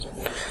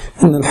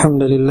إن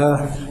الحمد لله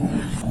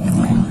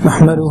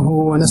نحمده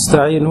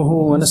ونستعينه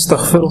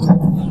ونستغفره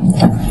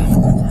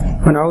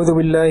ونعوذ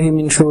بالله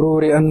من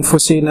شرور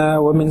أنفسنا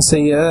ومن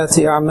سيئات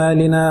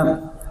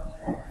أعمالنا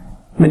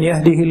من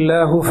يهده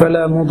الله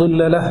فلا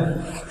مضل له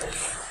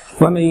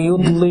ومن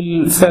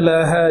يضلل فلا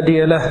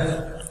هادي له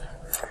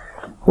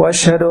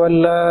وأشهد أن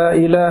لا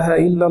إله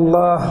إلا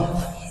الله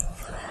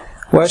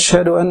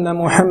وأشهد أن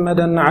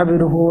محمدا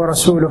عبده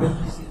ورسوله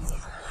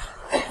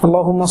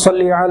اللهم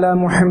صل على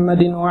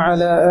محمد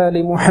وعلى آل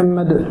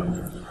محمد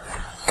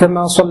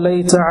كما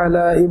صليت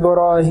على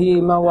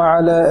إبراهيم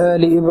وعلى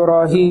آل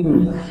إبراهيم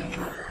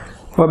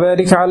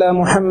وبارك على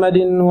محمد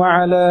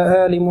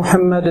وعلى آل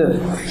محمد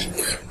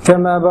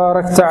كما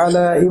باركت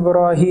على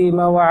إبراهيم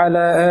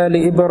وعلى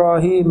آل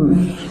إبراهيم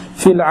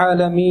في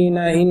العالمين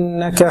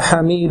إنك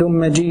حميد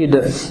مجيد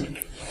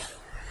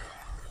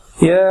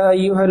يا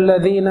أيها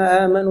الذين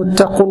آمنوا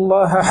اتقوا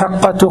الله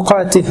حق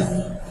تقاته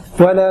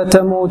ولا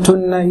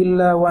تموتن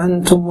إلا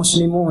وأنتم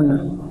مسلمون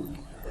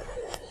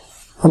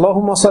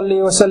اللهم صل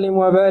وسلم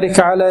وبارك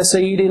على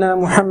سيدنا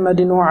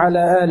محمد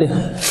وعلى آله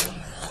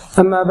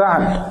أما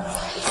بعد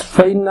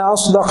فإن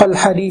أصدق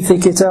الحديث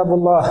كتاب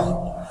الله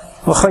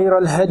وخير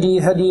الهدي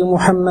هدي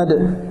محمد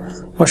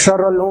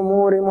وشر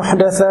الأمور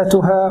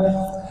محدثاتها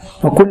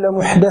وكل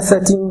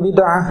محدثة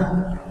بدعة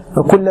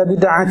وكل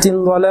بدعة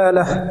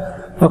ضلالة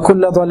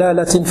وكل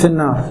ضلالة في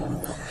النار.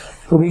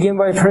 We begin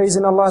by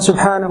praising Allah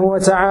subhanahu wa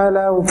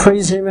ta'ala. We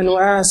praise Him and we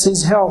ask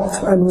His help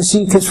and we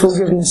seek His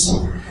forgiveness.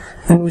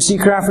 And we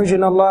seek refuge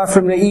in Allah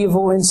from the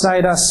evil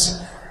inside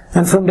us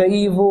and from the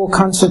evil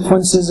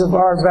consequences of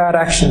our bad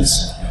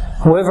actions.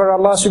 Whoever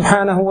Allah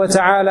subhanahu wa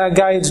ta'ala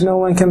guides, no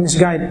one can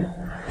misguide.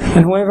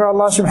 And whoever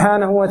Allah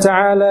subhanahu wa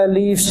ta'ala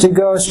leaves to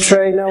go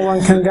astray, no one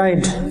can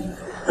guide.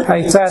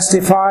 I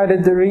testify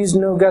that there is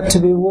no God to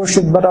be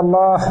worshipped but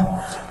Allah,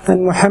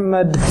 and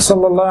Muhammad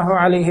sallallahu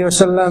alayhi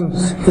wasallam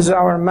is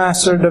our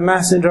master, the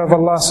messenger of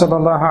Allah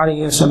sallallahu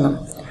alayhi wasallam.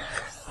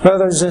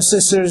 Brothers and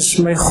sisters,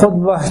 my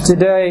khutbah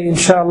today,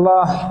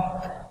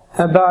 inshallah,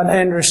 about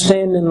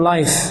understanding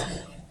life.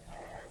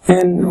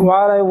 And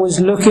while I was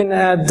looking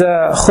at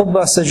the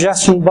khutbah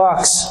suggestion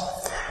box,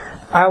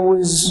 I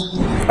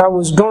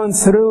was going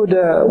through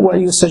what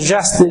you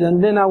suggested,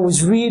 and then I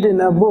was reading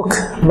a book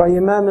by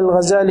Imam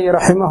Al-Ghazali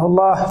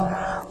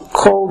rahimahullah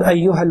called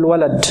Ayyuhal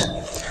Walad,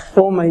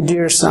 Oh my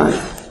dear son.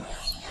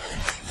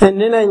 And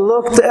then I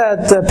looked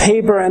at the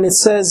paper and it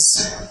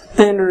says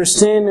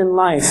understanding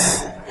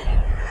life.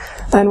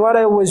 And what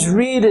I was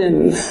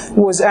reading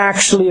was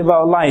actually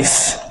about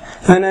life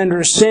and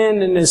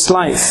understanding this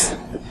life.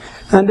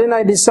 And then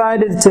I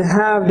decided to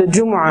have the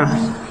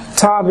Juma'ah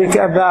topic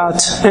about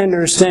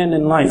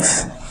understanding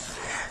life.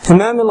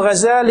 Imam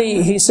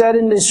Al-Ghazali, he said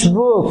in this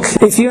book,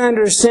 if you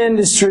understand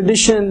this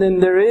tradition, then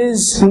there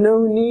is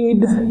no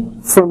need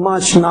for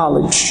much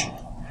knowledge.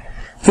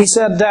 He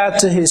said that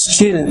to his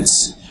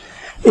students.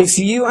 If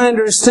you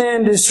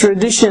understand this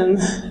tradition,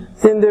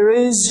 then there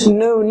is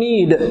no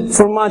need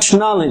for much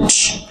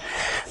knowledge.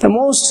 The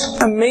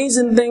most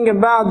amazing thing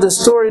about the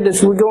story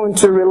that we're going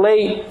to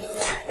relate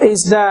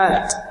is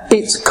that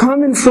it's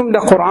coming from the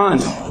Qur'an.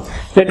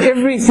 That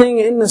everything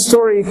in the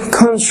story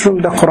comes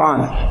from the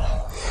Qur'an.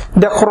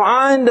 The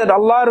Qur'an that a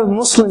lot of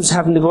Muslims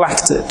have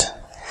neglected.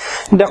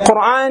 The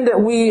Qur'an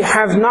that we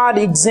have not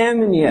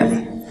examined yet.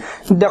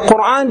 The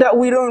Qur'an that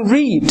we don't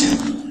read.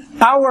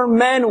 Our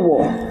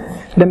manual,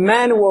 the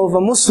manual of a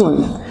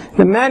Muslim,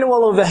 the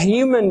manual of a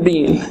human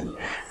being.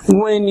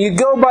 When you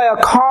go buy a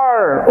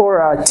car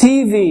or a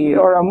TV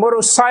or a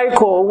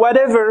motorcycle or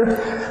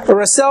whatever,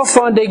 or a cell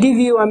phone, they give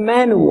you a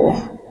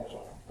manual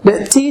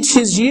that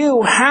teaches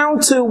you how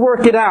to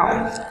work it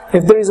out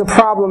if there is a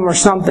problem or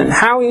something,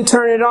 how you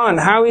turn it on,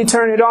 how you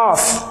turn it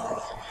off.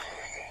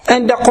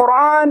 And the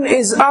Qur'an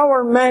is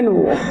our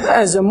manual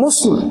as a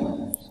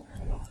Muslim.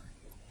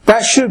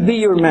 That should be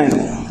your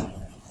manual.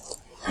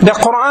 The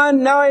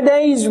Qur'an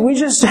nowadays, we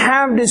just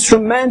have this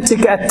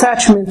romantic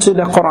attachment to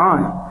the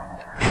Qur'an.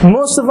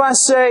 Most of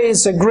us say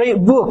it's a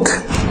great book,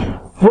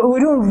 but we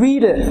don't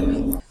read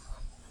it.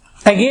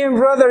 Again,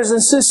 brothers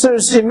and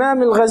sisters,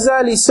 Imam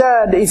Al-Ghazali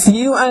said, if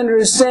you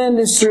understand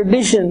this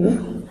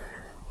tradition,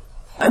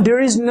 there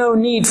is no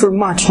need for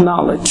much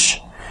knowledge.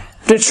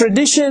 The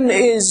tradition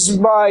is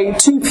by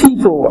two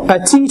people, a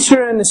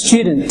teacher and a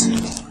student.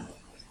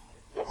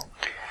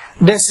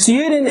 The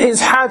student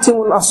is Hatim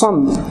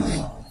al-Asam.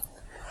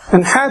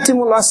 And Hatim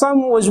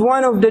al-Asam was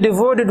one of the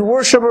devoted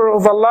worshipper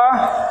of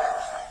Allah,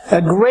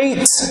 a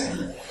great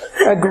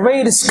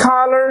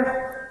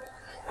scholar,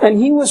 and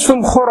he was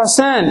from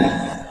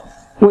Khurasan,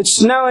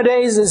 which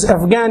nowadays is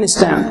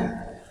Afghanistan.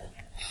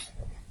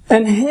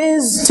 And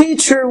his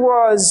teacher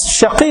was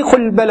Shaqiq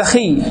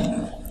al-Balakhi.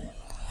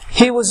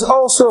 He was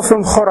also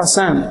from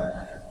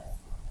Khurasan.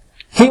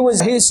 He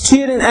was his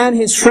student and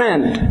his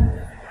friend.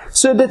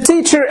 So the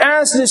teacher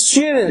asked the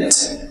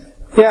student,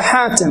 Ya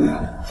Hatim,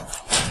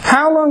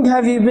 how long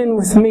have you been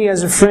with me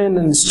as a friend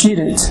and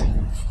student?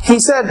 He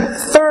said,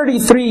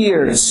 33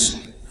 years.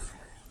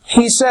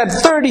 He said,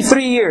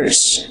 33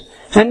 years.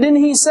 And then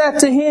he said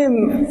to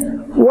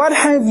him, what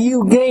have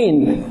you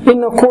gained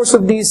in the course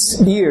of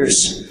these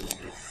years?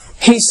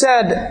 He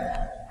said,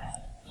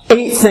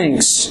 8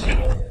 things.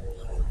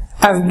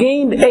 I've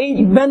gained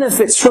 8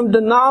 benefits from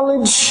the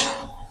knowledge,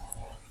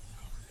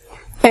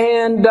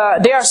 and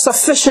they are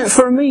sufficient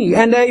for me.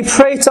 And I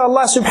pray to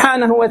Allah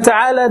subhanahu wa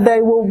ta'ala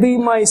they will be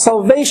my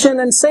salvation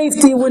and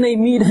safety when I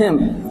meet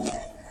Him.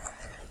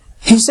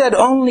 He said,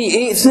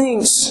 only 8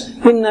 things.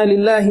 Inna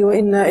lillahi wa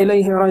inna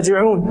ilayhi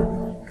raji'un.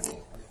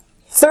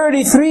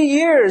 33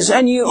 years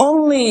and you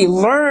only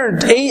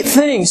learned 8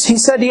 things. He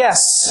said,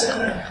 yes.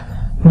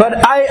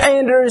 But I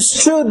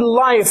understood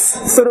life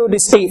through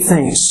these 8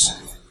 things.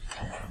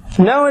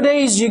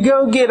 Nowadays, you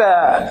go get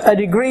a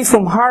degree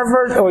from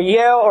Harvard or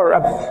Yale or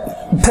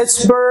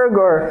Pittsburgh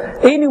or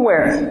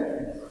anywhere.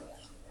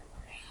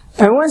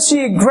 And once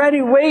you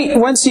graduate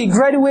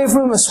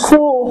from a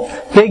school,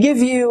 they give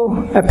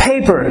you a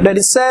paper that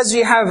it says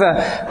you have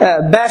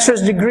a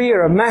bachelor's degree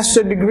or a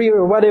master's degree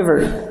or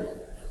whatever.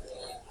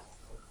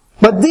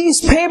 But these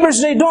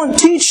papers, they don't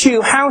teach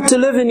you how to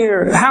live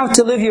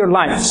your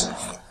lives.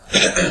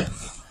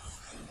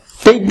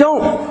 They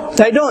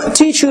don't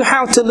teach you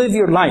how to live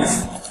your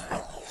life.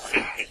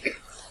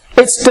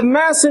 It's the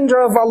messenger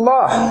of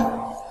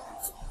Allah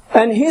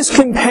and his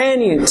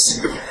companions.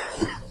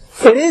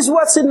 It is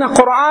what's in the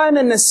Qur'an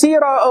and the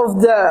seerah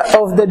of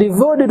the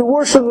devoted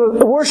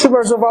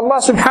worshippers of Allah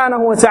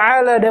subhanahu wa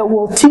ta'ala that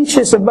will teach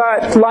us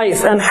about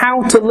life and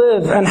how to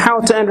live and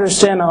how to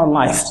understand our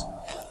life.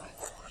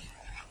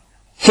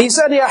 He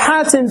said, Ya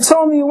Hatim,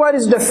 tell me what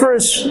is the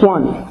first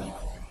one?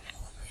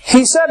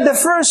 He said, the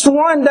first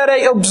one that I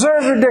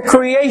observed the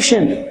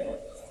creation.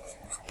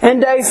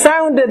 And I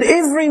found that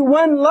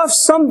everyone loves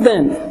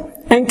something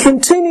and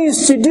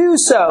continues to do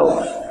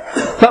so.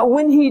 But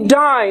when he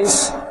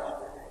dies,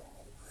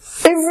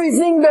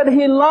 everything that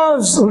he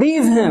loves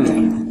leaves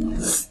him.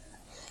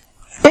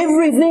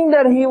 Everything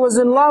that he was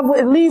in love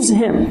with leaves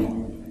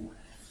him.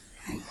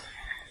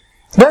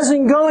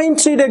 Doesn't go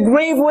into the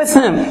grave with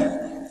him.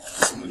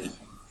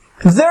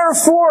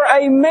 Therefore,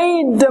 I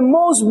made the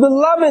most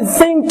beloved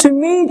thing to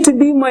me to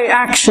be my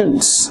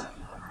actions.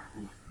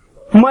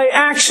 My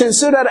actions,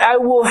 so that I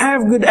will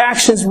have good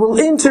actions, will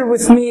enter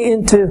with me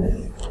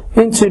into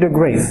the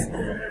grave.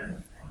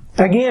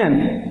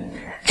 Again,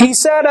 he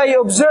said, I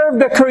observed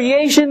the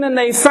creation and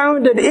I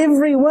found that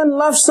everyone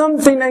loves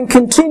something and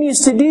continues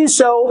to do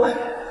so,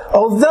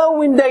 although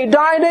when they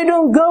die, they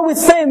don't go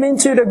with them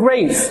into the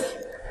grave.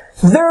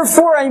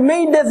 Therefore, I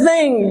made the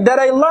thing that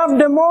I love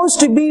the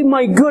most to be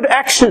my good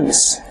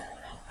actions.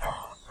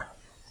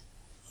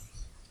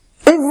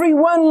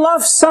 Everyone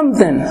loves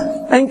something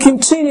and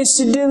continues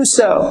to do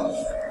so.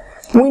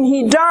 When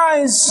he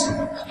dies,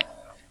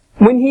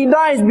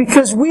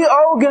 because we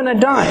all gonna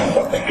die.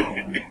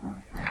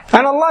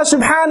 And Allah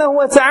subhanahu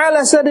wa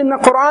ta'ala said in the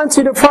Qur'an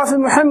to the Prophet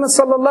Muhammad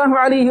sallallahu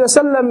alayhi wa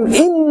sallam,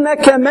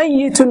 إِنَّكَ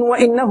مَيِّتٌ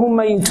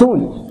وَإِنَّهُمْ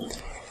مَيِّتُونَ.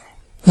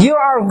 You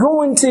are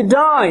going to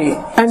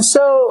die, and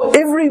so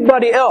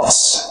everybody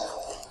else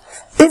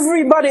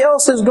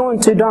is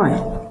going to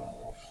die.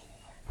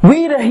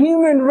 We, the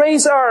human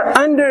race, are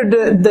under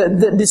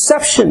the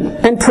deception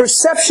and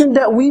perception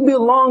that we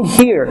belong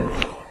here.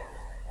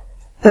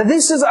 That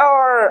this is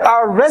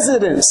our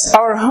residence,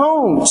 our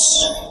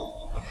homes.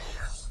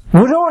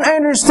 We don't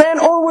understand,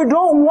 or we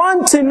don't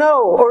want to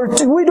know, or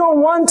we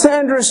don't want to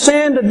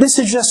understand that this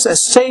is just a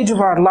stage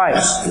of our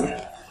life.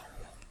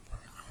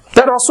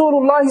 That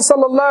Rasulullah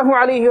sallallahu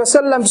alayhi wa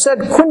sallam said,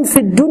 "Kun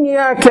fi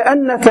dunya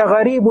ka'annaka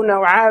gharibun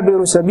aw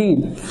 'abiru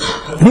sabil."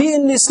 Be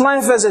in this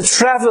life as a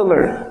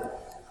traveler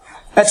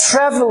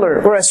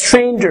or a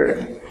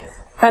stranger.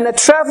 And a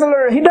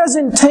traveler, he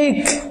doesn't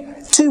take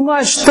too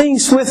much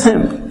things with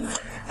him.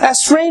 A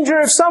stranger,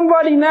 if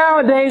somebody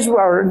nowadays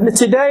or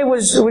today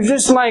was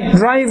just like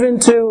driving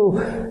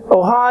to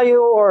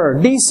Ohio or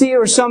DC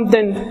or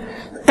something,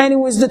 and it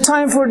was the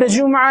time for the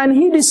Juma'ah, and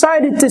he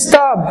decided to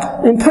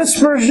stop in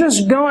Pittsburgh,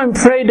 just go and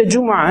pray the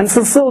Juma'ah and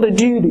fulfill the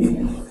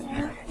duty.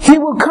 He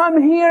will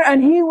come here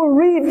and he will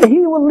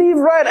leave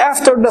right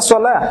after the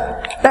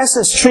Salah. That's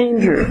a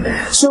stranger.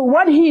 So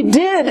what he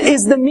did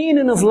is the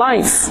meaning of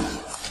life.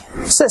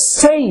 It's a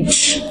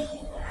stage.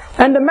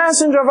 And the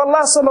Messenger of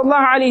Allah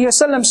sallallahu alaihi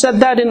wasallam said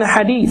that in the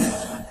hadith.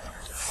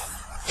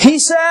 He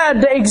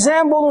said the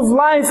example of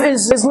life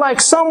is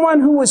like someone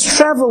who was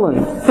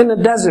traveling in the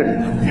desert.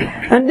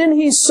 And then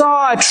he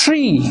saw a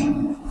tree.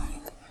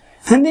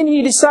 And then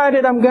he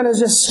decided, I'm going to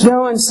just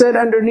go and sit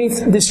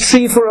underneath this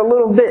tree for a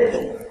little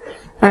bit.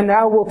 And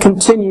I will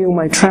continue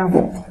my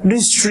travel.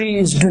 This tree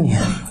is dunya.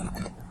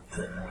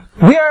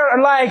 We are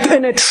like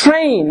in a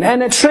train,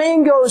 and a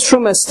train goes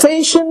from a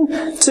station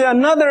to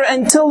another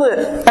until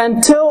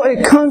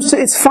it comes to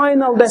its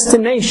final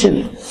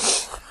destination.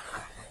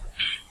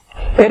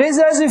 It is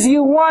as if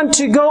you want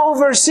to go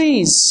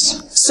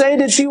overseas. Say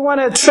that you want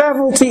to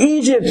travel to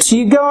Egypt,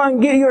 you go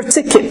and get your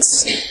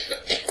tickets.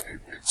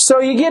 So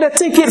you get a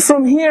ticket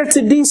from here to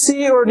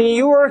DC or New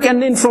York,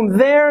 and then from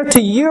there to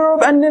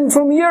Europe, and then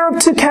from Europe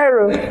to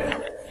Cairo.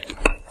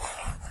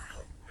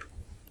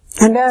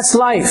 And that's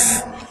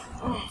life.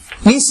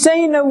 You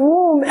stay in a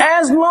womb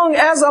as long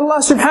as Allah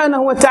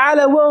subhanahu wa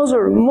ta'ala wills,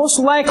 or most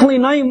likely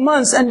 9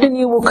 months, and then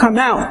you will come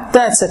out.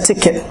 That's a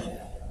ticket.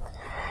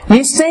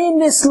 You stay in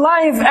this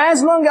life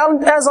as long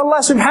as Allah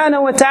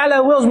subhanahu wa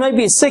ta'ala wills,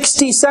 maybe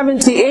 60,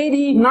 70,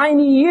 80,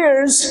 90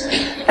 years,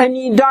 and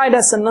you die,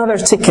 that's another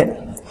ticket.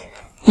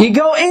 You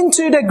go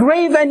into the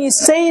grave and you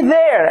stay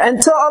there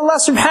until Allah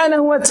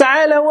subhanahu wa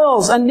ta'ala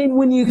wills, and then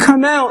when you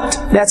come out,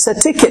 that's a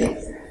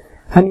ticket.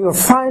 And your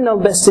final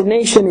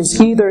destination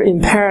is either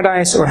in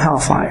paradise or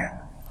hellfire.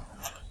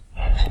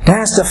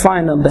 That's the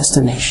final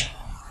destination.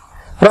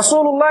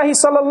 Rasulullah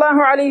sallallahu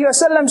alayhi wa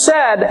sallam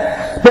said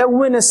that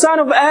when the son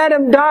of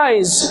Adam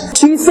dies,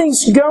 2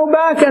 things go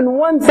back and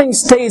 1 thing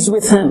stays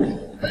with him.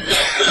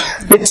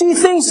 The 2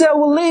 things that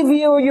will leave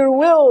you are your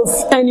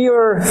wealth and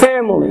your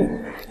family.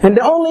 And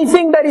the only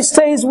thing that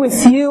stays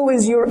with you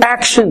is your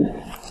action.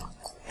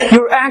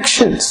 Your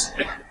actions.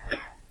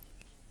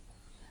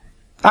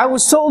 I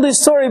was told this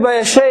story by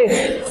a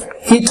sheikh.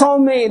 He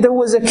told me there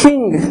was a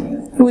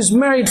king who was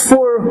married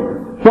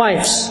 4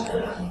 wives.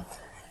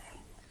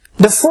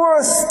 The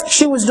 4th,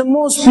 she was the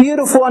most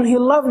beautiful and he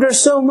loved her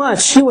so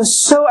much. He was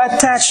so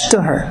attached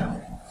to her.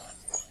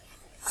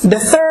 The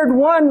 3rd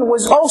one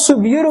was also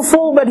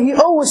beautiful, but he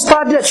always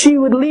thought that she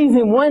would leave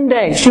him one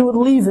day. She would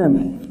leave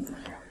him.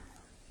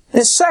 The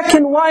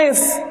 2nd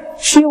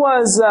wife, she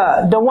was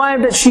the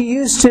wife that she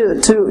used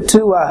to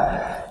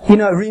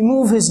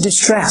remove his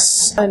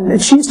distress.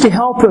 And she used to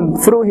help him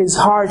through his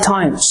hard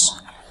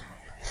times.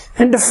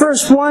 And the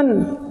 1st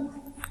one,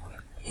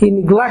 he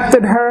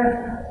neglected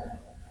her.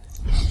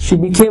 She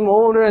became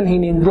older and he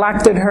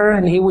neglected her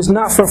and he was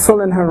not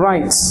fulfilling her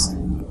rights.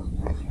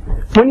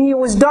 When he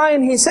was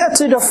dying, he said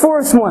to the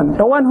 4th one,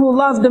 the one who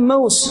loved the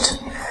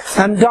most,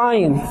 I'm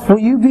dying. Will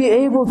you be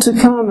able to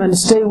come and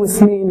stay with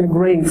me in the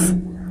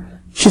grave?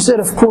 She said,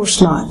 of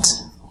course not.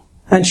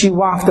 And she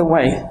walked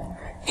away.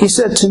 He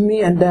said to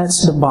me, and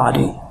that's the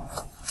body.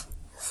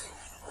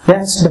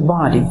 That's the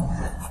body.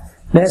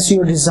 That's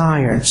your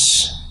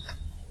desires.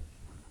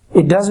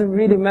 It doesn't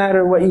really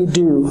matter what you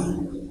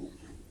do.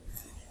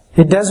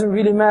 It doesn't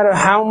really matter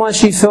how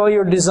much you fill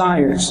your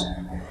desires.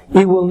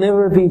 You will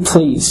never be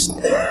pleased.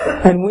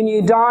 And when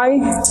you die,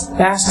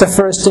 that's the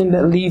first thing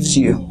that leaves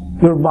you,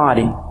 your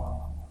body.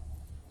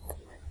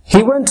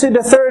 He went to the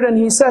 3rd and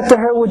he said to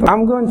her,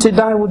 I'm going to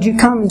die, would you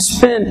come and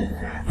spend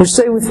or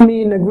stay with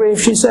me in the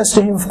grave? She says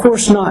to him, of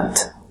course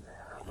not.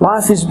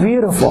 Life is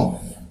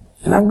beautiful.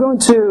 And I'm going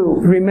to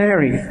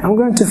remarry. I'm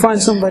going to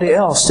find somebody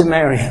else to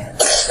marry.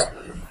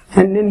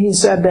 And then he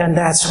said, then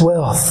that's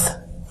wealth.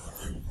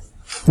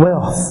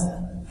 Wealth.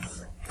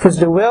 Because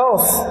the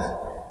wealth,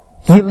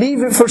 you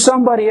leave it for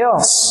somebody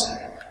else.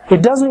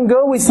 It doesn't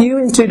go with you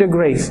into the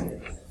grave.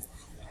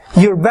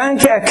 Your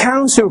bank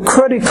accounts, your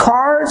credit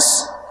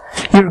cards,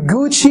 your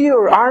Gucci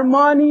or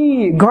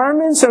Armani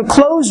garments or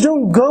clothes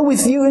don't go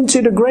with you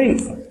into the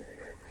grave.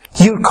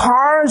 Your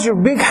cars, your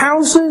big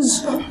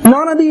houses,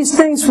 none of these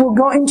things will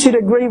go into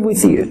the grave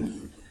with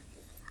you.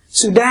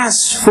 So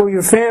that's for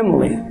your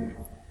family.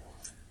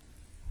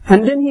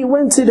 And then he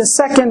went to the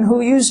 2nd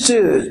who used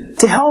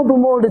to help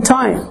him all the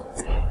time.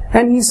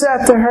 And he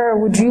said to her,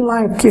 would you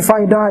like, if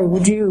I die,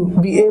 would you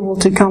be able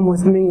to come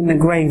with me in the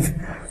grave?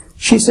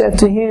 She said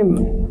to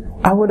him,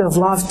 I would have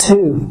loved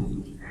to.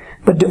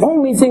 But the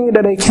only thing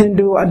that I can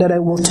do is that I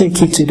will take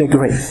you to the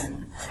grave.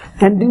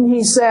 And then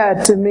he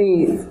said to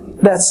me,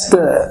 that's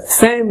the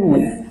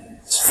family.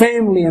 It's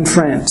family and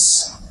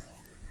friends.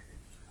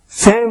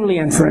 Family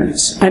and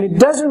friends. And it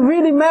doesn't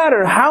really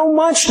matter how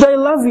much they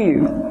love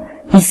you.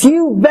 If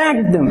you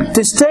beg them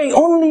to stay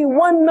only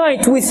 1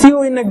 night with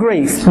you in the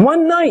grave,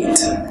 1 night,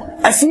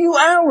 a few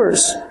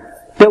hours,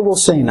 they will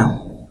say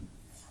no.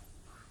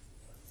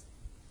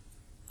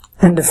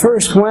 And the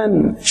 1st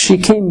one, she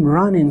came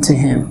running to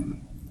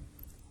him.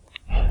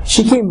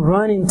 She came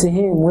running to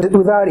him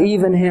without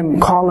even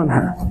him calling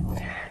her.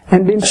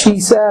 And then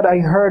she said, I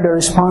heard the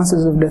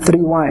responses of the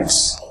 3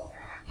 wives,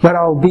 but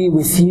I'll be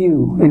with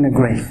you in the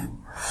grave.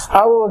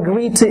 I will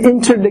agree to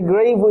enter the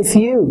grave with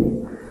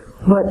you,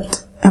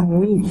 but I'm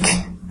weak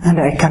and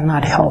I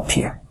cannot help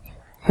you.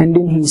 And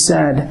then he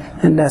said,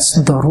 and that's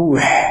the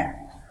ruh,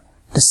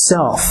 the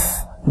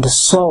self, the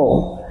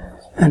soul,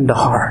 and the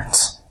heart.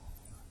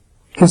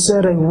 He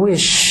said, I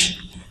wish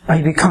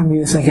I become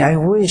you again. I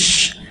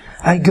wish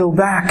I go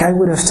back. I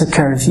would have taken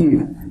care of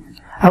you.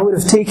 I would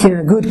have taken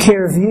a good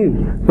care of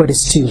you, but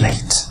it's too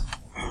late.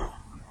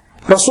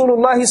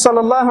 Rasulullah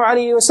sallallahu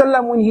alayhi wa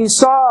sallam, when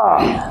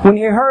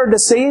he heard the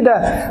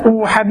Sayyidah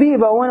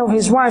Habiba, one of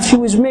his wives, she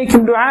was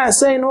making dua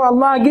saying, oh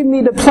Allah, give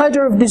me the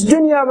pleasure of this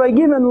dunya by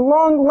giving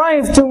long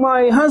life to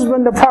my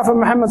husband, the Prophet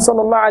Muhammad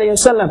sallallahu alayhi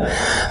wa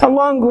sallam, a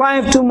long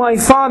life to my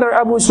father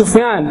Abu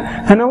Sufyan,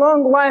 and a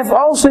long life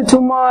also to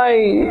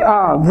my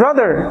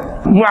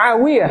brother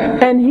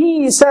Muawiyah. And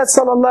he said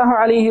sallallahu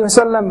alayhi wa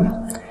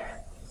sallam,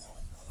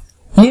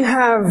 you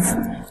have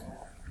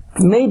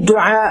made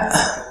dua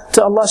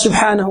to Allah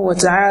subhanahu wa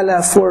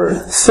ta'ala for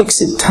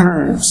fixed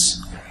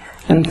terms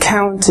and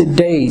counted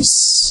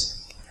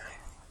days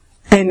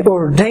and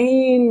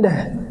ordained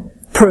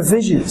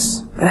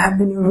provisions that have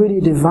been already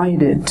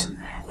divided.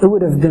 It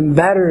would have been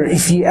better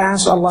if you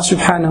asked Allah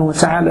subhanahu wa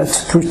ta'ala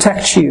to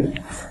protect you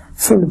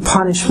from the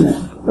punishment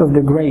of the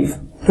grave.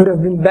 It would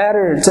have been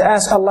better to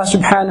ask Allah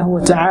subhanahu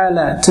wa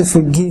ta'ala to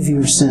forgive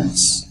your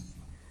sins.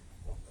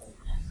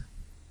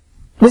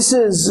 This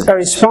is a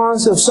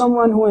response of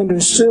someone who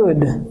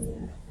understood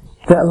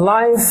that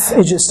life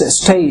is just a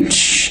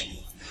stage.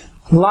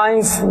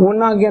 Life, we're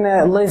not going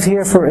to live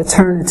here for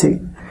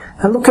eternity.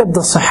 And look at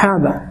the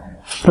Sahaba,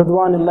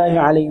 Ridwanullahi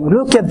alayhim.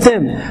 Look at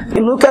them.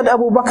 Look at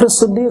Abu Bakr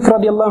as-Siddiq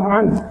radiallahu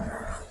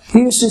anhu. He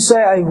used to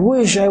say, I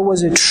wish I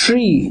was a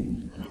tree.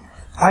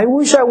 I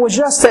wish I was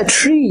just a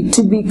tree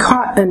to be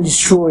caught and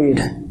destroyed.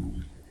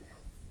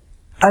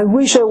 I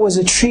wish I was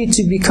a tree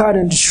to be caught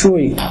and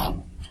destroyed.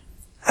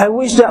 I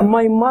wish that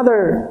my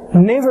mother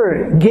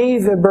never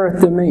gave a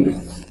birth to me.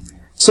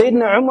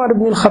 Sayyidina Umar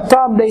ibn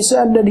al-Khattab, they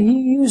said that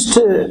he used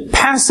to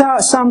pass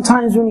out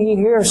sometimes when he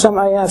hears some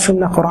ayat from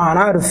the Qur'an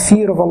out of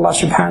fear of Allah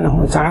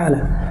subhanahu wa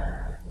ta'ala.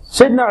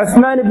 Sayyidina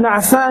Uthman ibn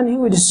Affan, he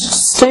would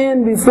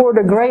stand before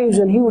the graves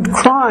and he would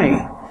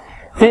cry.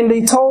 And they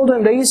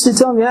used to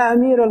tell him, Ya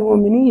Amir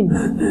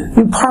al-Mu'mineen,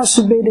 you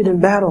participated in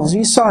battles.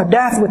 You saw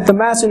death with the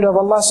Messenger of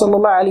Allah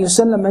sallallahu alayhi wa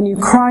sallam and you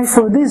cry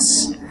for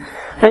this.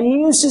 And he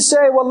used to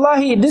say,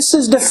 Wallahi, this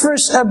is the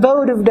first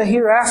abode of the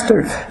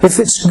hereafter. If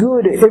it's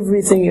good,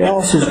 everything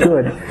else is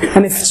good.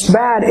 And if it's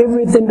bad,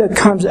 everything that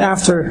comes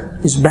after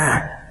is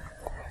bad.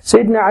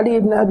 Sayyidina Ali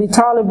ibn Abi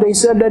Talib, they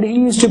said that he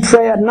used to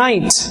pray at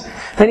night.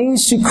 And he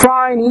used to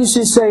cry and he used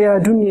to say, Ya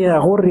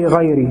dunya ghurri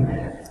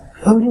ghayri.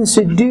 Who didn't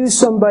seduce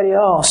somebody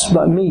else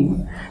but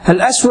me?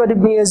 Al-Aswad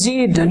ibn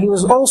Yazid, and he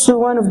was also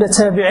one of the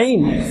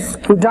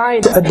tabi'een, who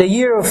died at the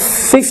year of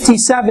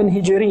 57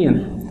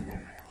 Hijriyan.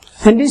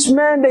 And this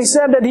man, they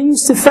said that he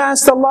used to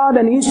fast a lot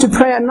and he used to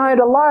pray at night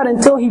a lot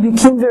until he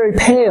became very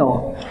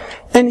pale.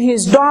 And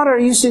his daughter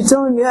used to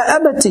tell him, Ya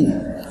abati,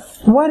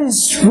 what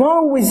is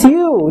wrong with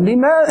you?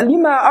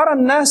 Lima ara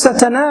an-nasa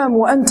tanam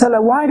wa anta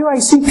la. Why do I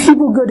see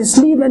people go to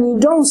sleep and you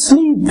don't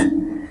sleep?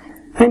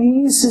 And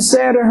he used to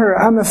say to her,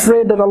 I'm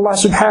afraid that Allah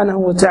subhanahu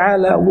wa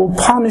ta'ala will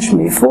punish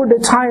me for the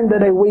time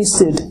that I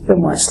wasted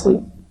in my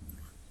sleep.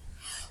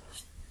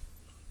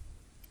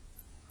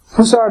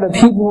 Those are the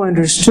people who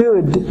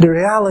understood the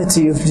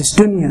reality of this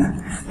dunya.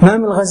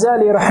 Imam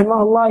Al-Ghazali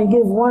rahimahullah, he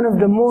gave one of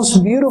the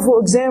most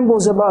beautiful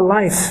examples about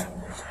life.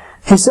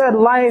 He said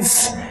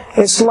life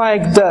is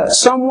like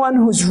someone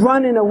who's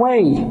running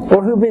away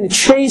or who's been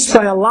chased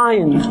by a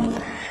lion.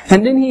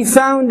 And then he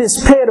found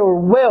this pit or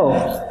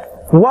well,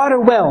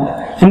 water well.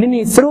 And then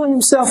he threw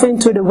himself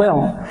into the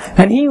well.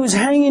 And he was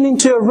hanging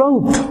into a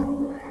rope.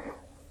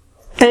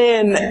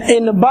 And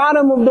in the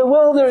bottom of the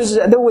well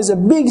there was a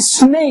big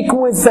snake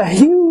with a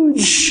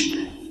huge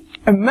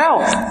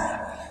mouth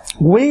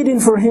waiting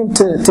for him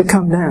to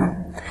come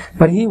down.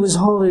 But he was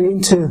holding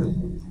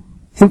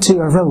into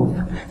a rope.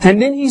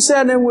 And then he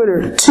said there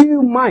were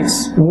two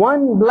mice,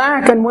 one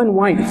black and one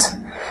white.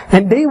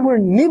 And they were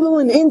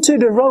nibbling into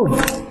the rope.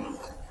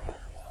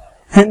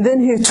 And then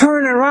he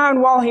turned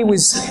around while he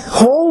was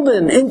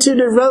holding into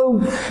the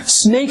rope.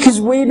 Snake is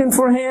waiting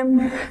for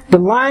him. The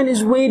lion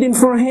is waiting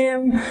for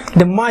him.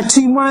 The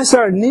two mice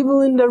are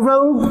nibbling the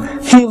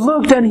rope. He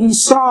looked and he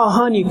saw a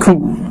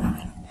honeycomb.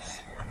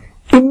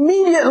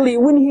 Immediately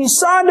when he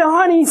saw the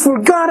honey, he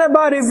forgot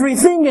about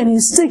everything and he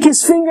stuck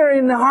his finger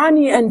in the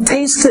honey and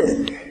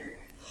tasted.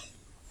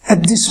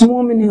 At this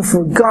moment he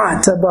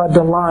forgot about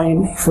the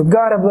lion, he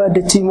forgot about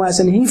the two mice,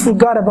 and he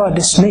forgot about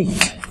the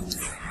snake.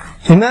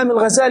 Imam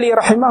Al-Ghazali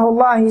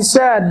rahimahullah, he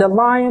said, the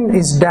lion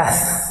is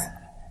death.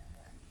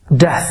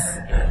 Death.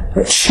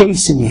 It's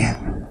chasing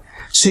you.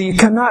 So you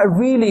cannot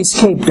really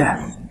escape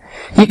death.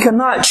 You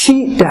cannot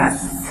cheat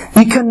death.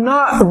 You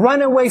cannot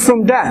run away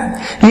from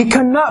death. You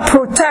cannot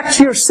protect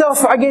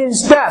yourself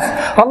against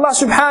death. Allah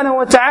subhanahu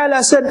wa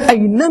ta'ala said,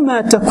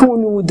 أَيْنَمَا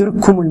تَكُونُوا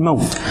يُدْرِكُمُ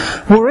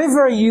الْمَوْتِ.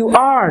 Wherever you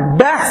are,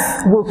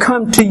 death will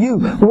come to you.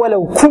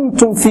 وَلَوْ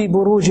كُنْتُمْ فِي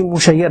بُرُوجٍ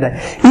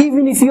مُشَيَّدَةٍ.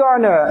 Even if you are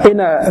in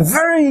a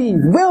very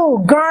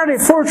well-guarded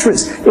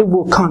fortress, it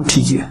will come to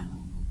you.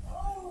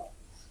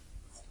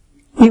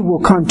 It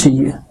will come to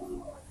you.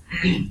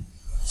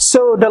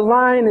 So the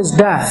lion is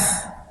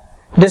death.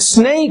 The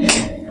snake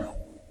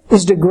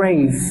is the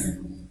grave.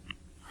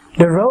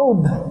 The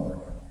robe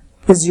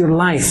is your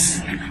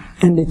life.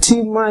 And the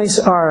two mice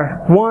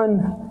are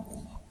one,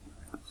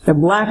 the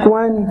black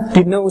one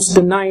denotes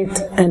the night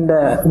and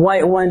the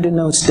white one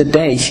denotes the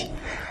day.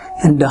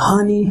 And the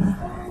honey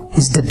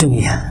is the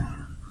dunya.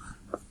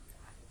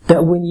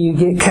 That when you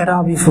get cut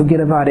off, you forget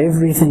about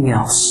everything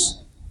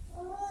else.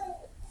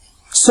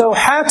 So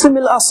Hatim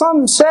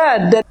al-Asam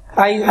said that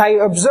I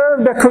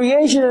observed the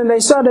creation and I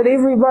saw that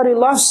everybody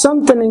lost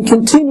something and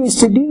continues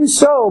to do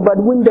so, but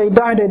when they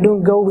die they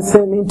don't go with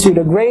them into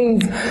the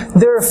grave.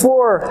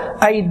 Therefore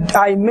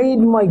I made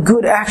my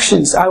good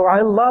actions, I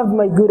loved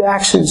my good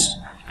actions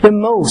the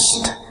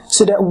most,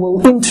 so that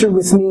will enter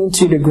with me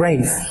into the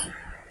grave.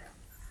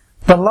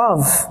 The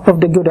love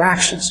of the good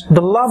actions,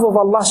 the love of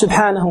Allah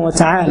subhanahu wa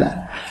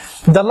ta'ala.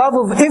 the love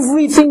of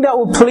everything that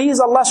will please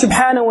Allah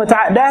subhanahu wa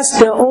ta'ala, that's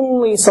the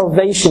only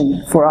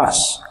salvation for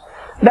us.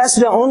 That's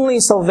the only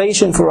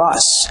salvation for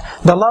us.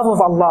 The love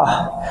of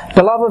Allah,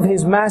 the love of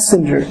His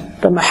Messenger,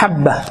 the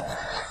mahabbah.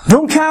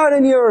 Don't count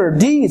on your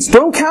deeds,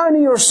 don't count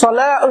on your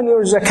salah, on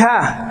your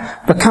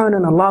zakah, but count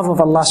on the love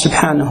of Allah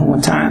subhanahu wa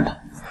ta'ala.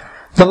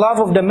 The love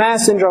of the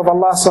Messenger of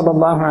Allah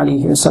sallallahu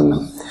alayhi wa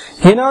sallam.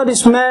 You know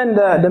this man,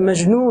 the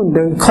Majnoon,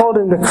 they called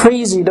him the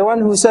crazy, the one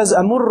who says,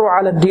 أمر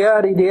على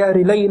الديار ديار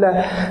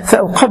ليلى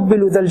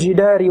فأقبل ذا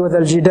الجدار وذا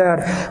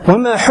الجدار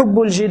وما حب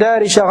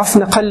الجدار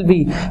شغفن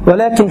قلبي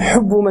ولكن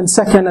حب من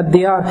سكن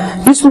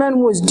الديار. This man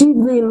was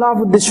deeply in love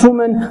with this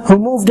woman who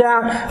moved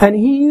out, and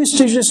he used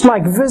to just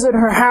like visit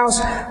her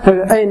house,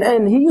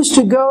 and he used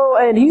to go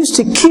and he used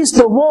to kiss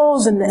the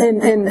walls and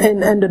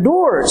the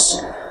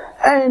doors.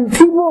 And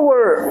people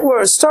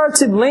were start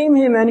to blame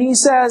him, and he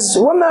says,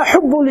 وَمَا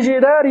حُبُّ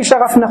الْجِدَارِ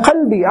شَغَفْنَ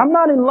قَلْبِي. I'm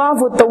not in love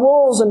with the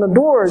walls and the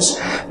doors,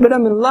 but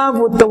I'm in love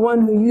with the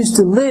one who used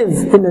to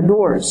live in the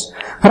doors.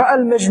 رَأَى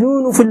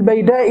الْمَجْنُونُ فِي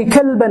الْبَيْدَاءِ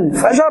كَلْبًا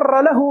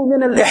فَجَرَّ لَهُ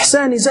مِنَ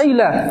الْإِحْسَانِ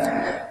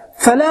زَيْلًا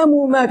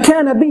فَلَامُوا مَا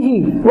كَانَ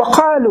بِهِ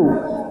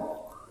وَقَالُوا.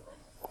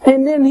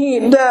 And then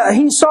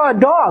he saw a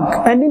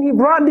dog, and then he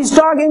brought this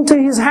dog into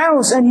his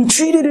house, and he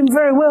treated him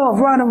very well,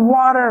 brought him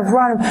water,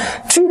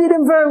 treated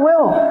him very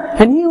well.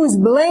 And he was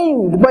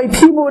blamed by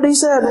people. They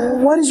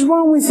said, what is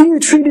wrong with you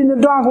treating the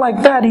dog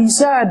like that? He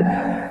said,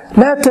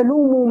 لا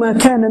تلوموا ما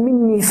كان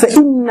مني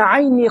فإن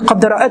عيني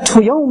قد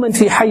رأته يوما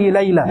في حي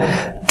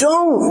ليلى.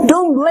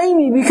 Don't blame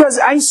me because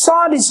I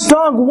saw this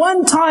dog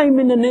one time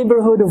in the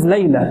neighborhood of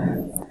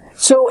Layla.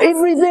 So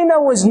everything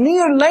that was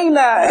near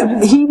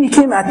Layla, he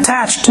became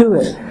attached to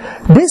it.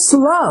 This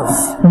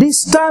love,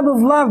 this type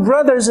of love,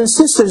 brothers and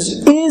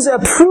sisters, is a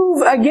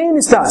proof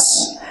against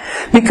us.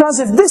 Because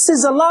if this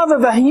is the love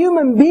of a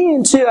human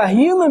being to a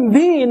human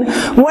being,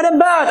 what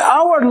about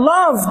our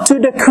love to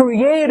the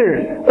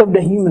creator of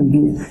the human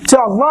being? To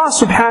Allah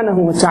subhanahu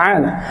wa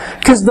ta'ala.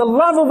 Because the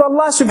love of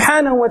Allah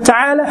subhanahu wa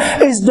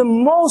ta'ala is the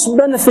most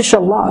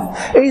beneficial love.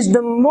 Is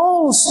the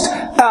most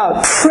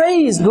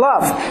praised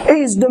love.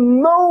 Is the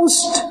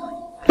most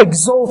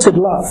exalted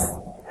love.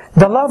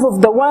 The love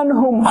of the one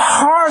whom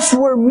hearts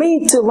were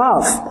made to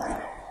love.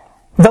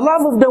 The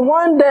love of the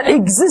one that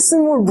exists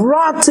and were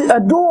brought to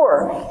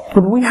adore.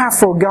 But we have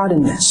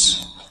forgotten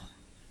this.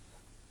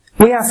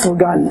 We have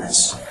forgotten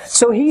this.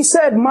 So he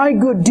said, my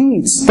good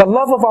deeds, the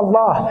love of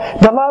Allah,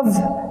 the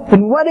love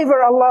in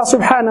whatever Allah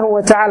subhanahu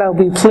wa ta'ala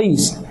will be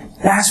pleased.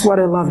 That's what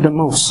I love the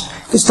most.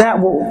 That's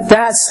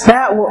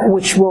that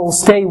which will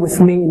stay with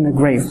me in the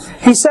grave.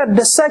 He said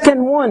the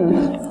second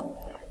one,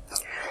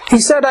 he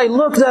said, I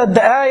looked at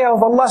the ayah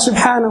of Allah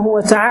subhanahu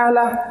wa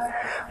ta'ala,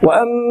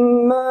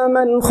 وَأَمَّا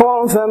مَنْ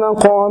خَافَ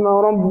مَقَامَ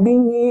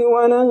رَبِّهِ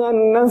وَنَهَى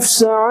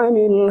النَّفْسَ عَنِ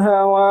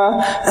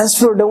الْهَوَىٰ. As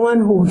for the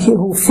one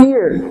who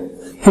feared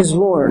his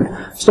Lord,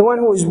 it's the one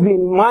who is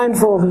being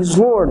mindful of his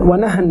Lord,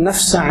 وَنَهَى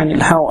النَّفْسَ عَنِ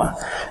الْهَوَىٰ.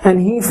 And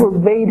he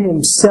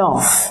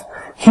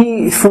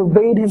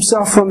forbade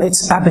himself from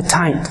its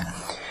appetite.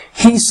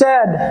 He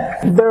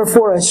said,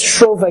 therefore I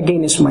strove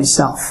against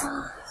myself.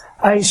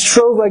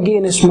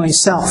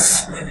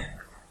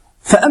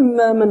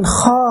 فَأَمَّا مَنْ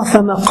خَافَ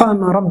مَقَامَ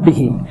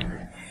رَبِّهِ.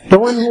 The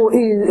one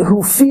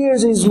who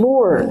fears his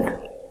Lord,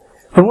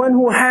 the one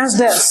who has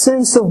that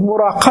sense of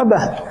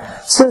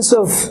muraqabah, sense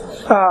of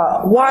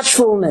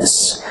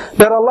watchfulness,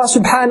 that Allah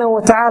subhanahu wa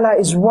ta'ala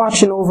is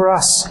watching over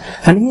us.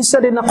 And He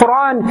said in the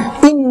Qur'an,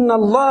 إِنَّ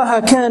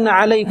اللَّهَ كَانَ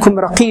عَلَيْكُمْ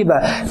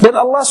رَقِيبًا. That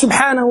Allah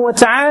subhanahu wa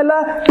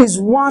ta'ala is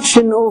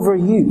watching over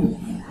you.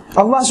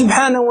 Allah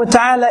subhanahu wa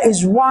ta'ala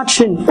is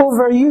watching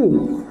over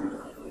you.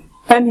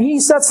 And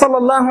He said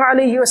sallallahu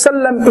alayhi wa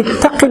sallam,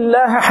 اتَّقِ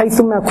اللَّهَ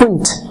حَيْثُمَا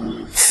كُنْتَ.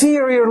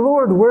 Fear your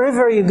Lord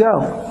wherever you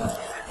go.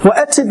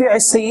 وَأَتْبِعِ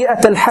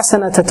السَّيِّئَةَ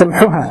الْحَسَنَةَ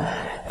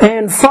تَمْحُهَا.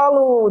 And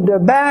follow the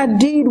bad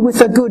deed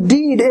with a good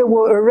deed, it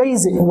will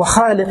erase it.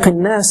 وَخَالِقِ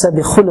النَّاسَ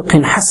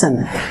بِخُلُقٍ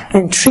حَسَنٍ.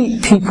 And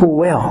treat people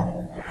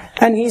well.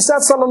 And He said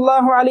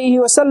sallallahu alayhi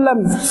wa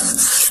sallam,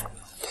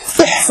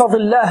 احفظ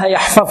الله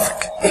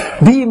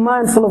يحفظك. Be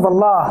mindful of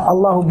Allah,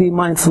 Allah will be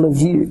mindful of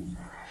you.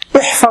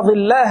 احفظ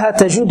الله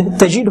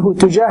تجده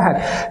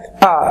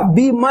تجاهك.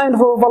 Be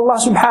mindful of Allah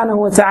subhanahu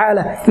wa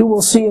ta'ala. You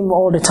will see Him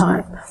all the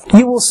time.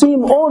 You will see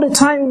Him all the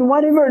time in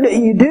whatever that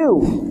you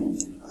do.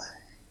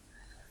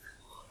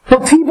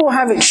 But people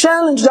have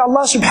challenged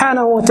Allah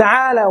subhanahu wa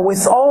ta'ala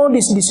with all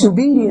this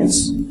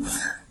disobedience.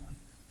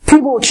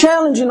 People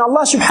challenging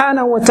Allah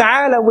subhanahu wa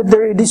ta'ala with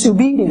their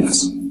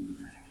disobedience.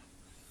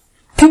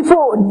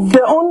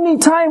 The only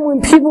time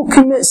when people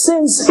commit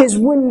sins is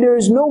when there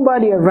is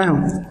nobody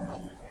around.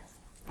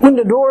 When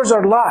the doors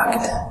are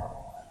locked,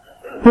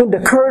 when the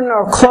curtains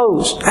are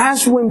closed,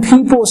 that's when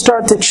people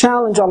start to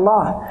challenge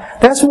Allah.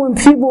 That's when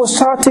people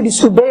start to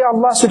disobey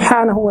Allah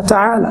subhanahu wa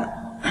ta'ala.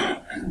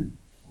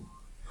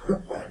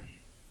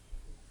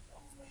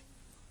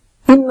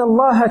 إِنَّ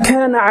اللَّهَ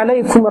كَانَ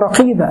عَلَيْكُمْ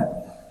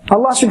رَقِيبًا.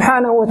 Allah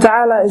subhanahu wa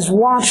ta'ala is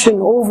watching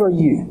over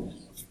you.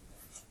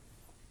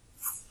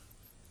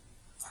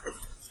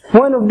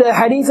 one of the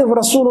hadith of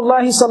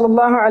Rasulullah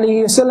sallallahu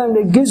alayhi wasallam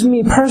that gives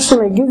me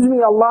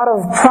a lot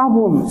of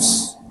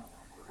problems.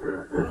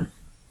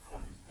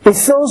 It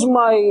fills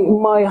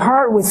my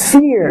heart with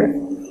fear.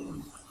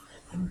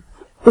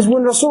 Is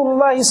when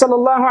Rasulullah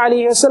sallallahu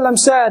alayhi wasallam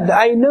said,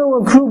 I know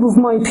a group of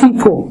my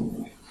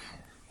people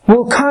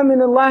will come in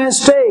the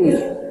last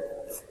day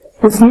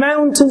with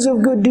mountains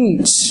of good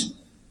deeds.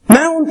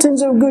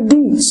 Mountains of good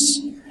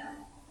deeds.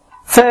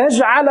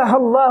 فَيَجْعَلَهَا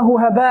اللَّهُ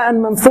هَبَاءً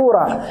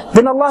مَنْثُورًا.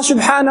 Then Allah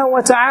subhanahu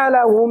wa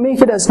ta'ala will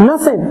make it as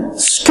nothing,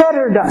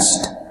 scatter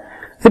dust.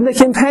 Then the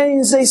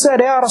companions, they said,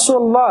 Ya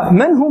Rasulullah,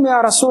 man hum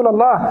ya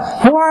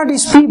Rasulullah? Who are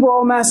these people,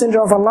 O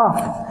Messenger of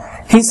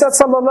Allah? He said,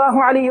 sallallahu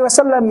alayhi wa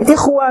sallam,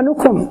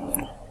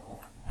 إِخْوَانُكُمْ.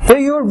 They're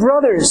your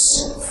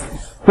brothers.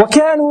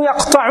 وَكَانُوا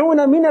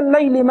يَقْطَعُونَ مِنَ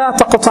اللَّيْلِ مَا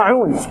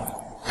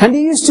تَقْطَعُونَ. And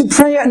they used to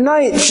pray at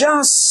night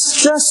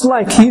just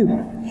like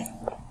you.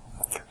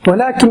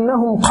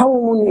 وَلَكِنَّهُمْ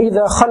قَوْمٌ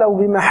إِذَا خَلَوْا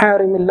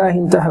بِمَحَارِمِ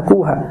اللَّهِ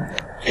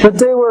انْتَهَكُوهَا. But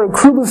they were a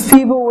group of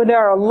people when they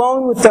are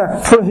alone with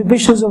the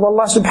prohibitions of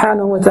Allah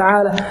subhanahu wa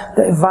ta'ala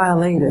that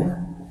violated.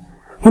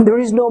 When there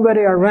is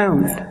nobody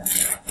around.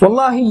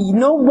 Wallahi,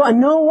 no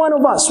one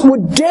of us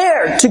would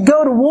dare to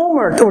go to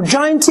Walmart or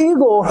Giant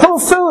Eagle or Whole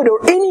Foods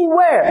or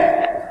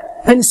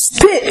anywhere and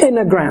spit in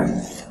the ground.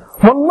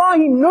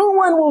 Wallahi, no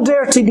one will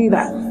dare to do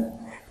that.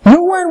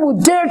 No one will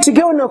dare to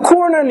go in a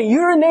corner and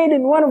urinate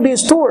in one of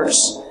these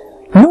stores.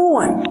 No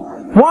one.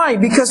 Why?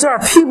 Because there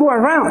are people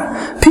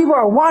around. People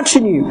are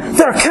watching you.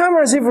 There are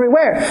cameras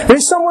everywhere.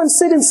 There's someone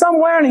sitting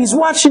somewhere and he's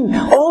watching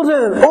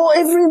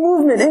every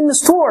movement in the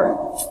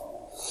store.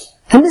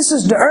 And this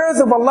is the earth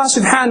of Allah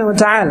subhanahu wa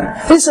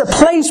ta'ala. This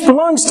place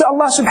belongs to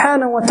Allah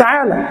subhanahu wa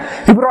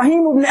ta'ala.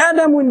 Ibrahim ibn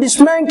Adam, when this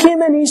man came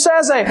in, he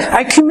says,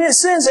 I commit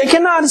sins, I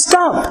cannot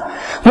stop.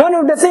 One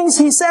of the things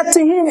he said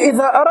to him,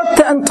 إِذَا أَرَدْتَ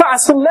أَن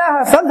تَعْصِ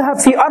اللَّهَ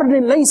فَاذْهَبْ فِي أَرْضٍ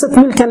لَيْسَتْ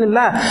مِلْكًا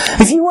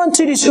لِلَّهِ. If you want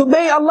to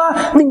disobey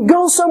Allah, then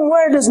go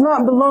somewhere that does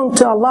not belong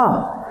to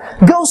Allah.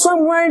 Go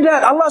somewhere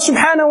that Allah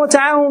subhanahu wa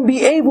ta'ala won't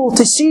be able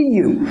to see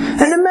you.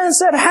 And the man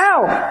said,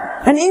 how?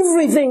 And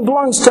everything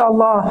belongs to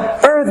Allah.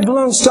 Earth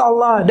belongs to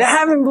Allah. The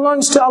heaven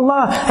belongs to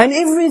Allah. And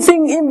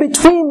everything in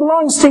between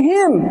belongs to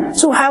Him.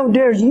 So how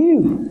dare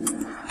you?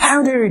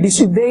 How dare you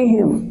disobey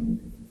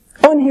Him?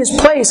 On His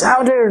place,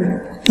 how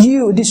dare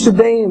you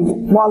disobey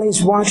Him while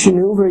He's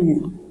watching over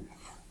you?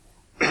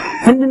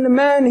 And then the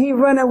man, he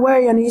ran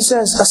away and he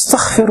says,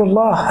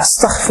 Astaghfirullah,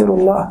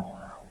 Astaghfirullah.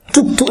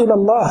 Tubtu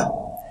ilallah.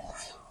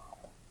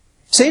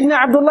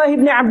 Sayyidina Abdullah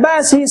ibn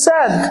Abbas, he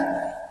said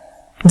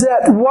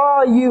that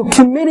while you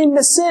committing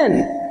the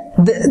sin,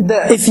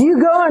 if you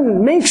go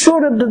and make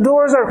sure that the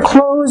doors are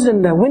closed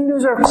and the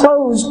windows are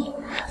closed,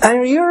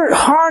 and your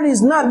heart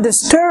is not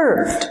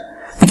disturbed,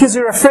 because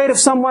you're afraid if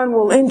someone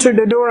will enter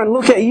the door and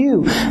look at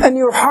you, and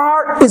your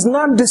heart is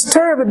not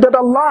disturbed that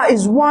Allah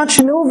is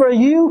watching over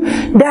you,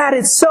 that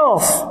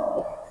itself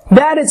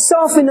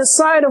in the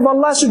sight of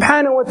Allah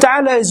subhanahu wa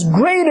ta'ala is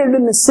greater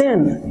than the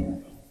sin.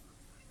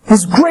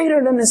 Is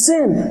greater than the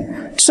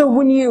sin. So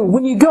when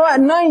you go at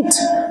night,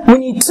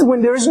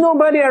 when there is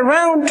nobody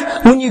around,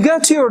 when you go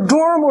to your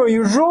dorm or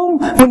your room,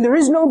 when there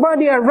is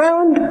nobody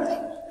around,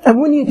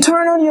 and when you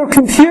turn on your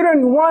computer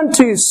and you want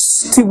to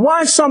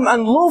watch some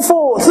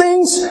unlawful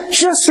things,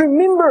 just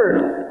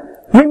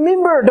remember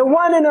the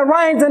one in the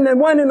right and the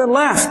one in the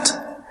left.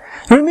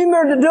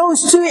 Remember that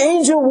those two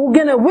angels were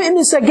going to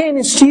witness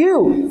against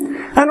you.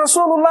 And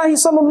Rasulullah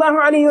sallallahu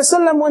alayhi wa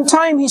sallam, one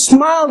time he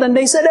smiled and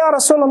they said, Ya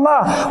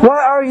Rasulullah,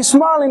 why are you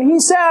smiling?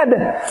 He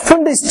said,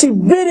 from the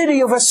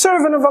stupidity of a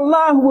servant of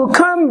Allah who will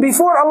come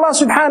before Allah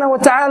subhanahu wa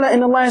ta'ala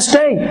in the last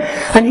day.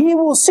 And he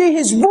will see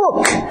his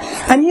book.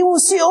 And he will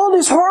see all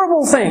these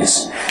horrible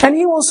things. And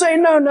he will say,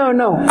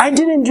 no, I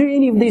didn't do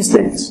any of these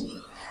things.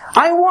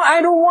 I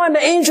don't want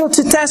the angel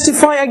to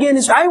testify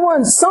against me. I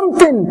want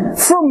something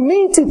from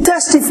me to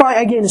testify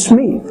against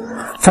me.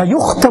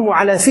 فَيُخْتَمُ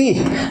عَلَى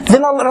فِيهِ.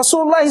 Then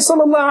Rasulullah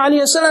sallallahu alayhi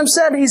wa sallam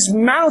said his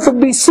mouth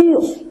will be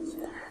sealed.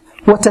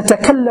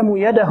 وَتَتَكَلَّمُ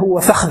يَدَهُ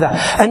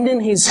وَفَخْذَهُ. And then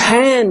his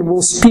hand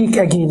will speak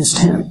against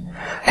him.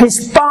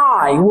 His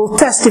thigh will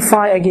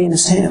testify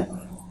against him.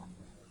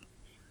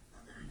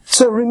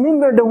 So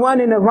remember the one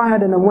in the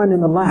right and the one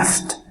in the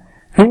left.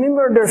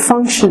 Remember their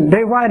function.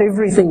 They write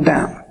everything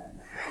down.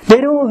 They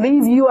don't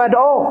leave you at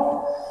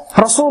all.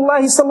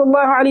 Rasulullah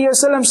sallallahu alayhi wa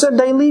sallam said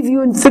they leave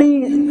you in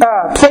three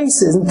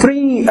places, in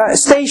three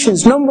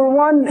stations. Number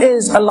one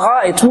is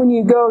al-gha'it, when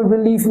you go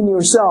relieving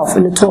yourself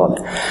in the toilet.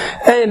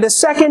 And the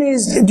second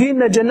is during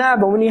the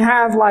janaba, when you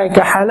have like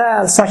a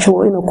halal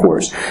sexual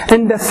intercourse.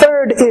 And the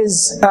third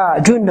is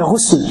during the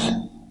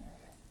ghusl.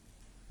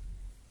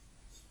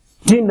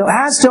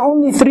 That's the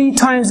only 3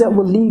 times that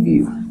will leave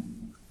you.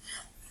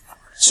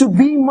 So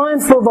be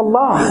mindful of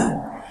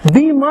Allah.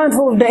 Be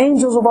mindful of the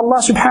angels of Allah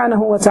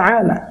subhanahu wa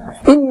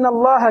ta'ala. إِنَّ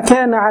اللَّهَ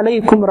كَانَ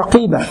عَلَيْكُمْ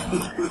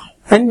رَقِيبًا.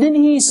 And then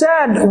he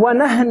said,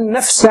 وَنَهَى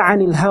النَّفْسَ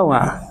عَنِ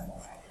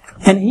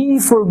الْهَوَى. And he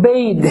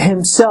forbade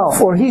himself,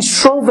 or he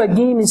strove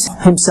against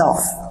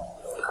himself.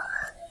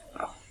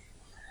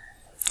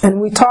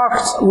 And we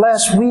talked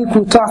last week,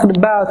 we talked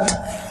about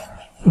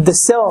the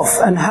self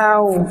and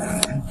how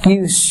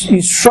you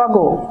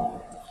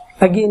struggle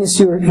against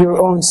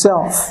your own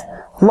self.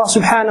 Allah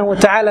subhanahu wa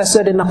ta'ala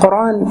said in the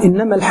Qur'an,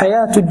 إِنَّمَا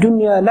الْحَيَاةُ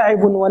الدُّنْيَا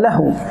لَعِبٌ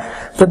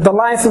وَلَهُ, that the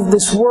life of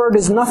this world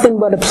is nothing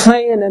but a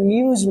play and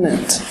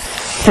amusement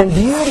and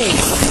beauty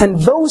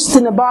and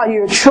boasting about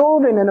your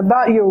children and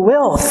about your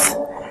wealth.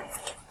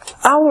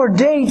 Our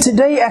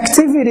day-to-day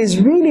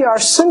activities really are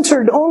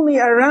centered only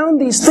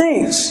around these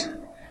things.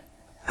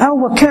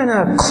 What kind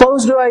of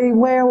clothes do I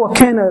wear? What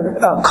kind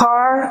of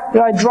car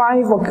do I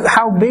drive?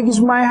 How big is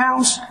my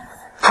house?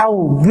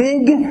 How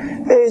big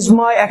is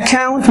my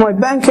account, my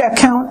bank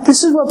account?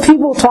 This is what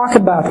people talk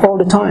about all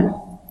the time.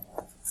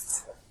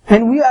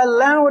 And we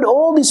allowed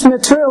all these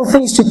material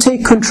things to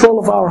take control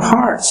of our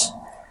hearts.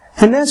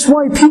 And that's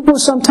why people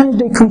sometimes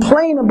they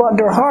complain about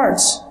their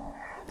hearts.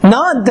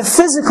 Not the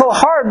physical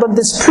heart, but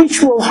the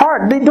spiritual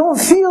heart. They don't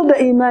feel the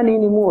iman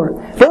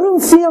anymore. They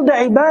don't feel the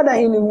ibadah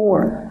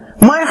anymore.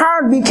 My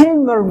heart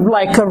became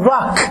like a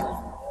rock.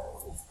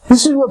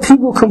 This is what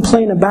people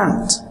complain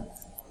about.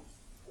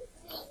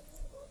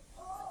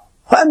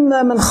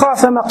 وَأَمَّا مَنْ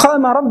خَافَ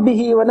مَقَامَ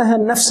رَبِّهِ وَنَهَى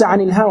النَّفْسَ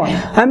عَنِ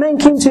الْهَوَى. A man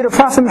came to the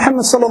Prophet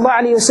Muhammad sallallahu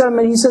alayhi wa sallam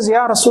and he says,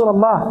 Ya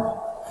Rasulullah,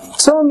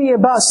 tell me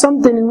about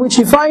something in which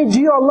if I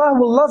do, Allah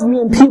will love me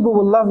and people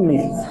will love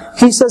me.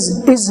 He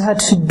says,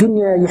 إِزْهَدْ فِي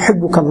الدُّنْيَا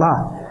يُحِبُّكَ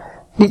اللَّهِ.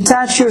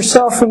 Detach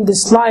yourself from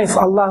this life,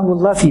 Allah will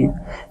love you.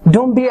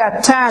 Don't be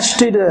attached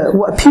to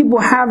what people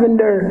have in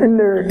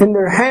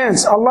their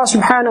hands. Allah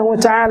subhanahu wa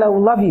ta'ala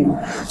will love you.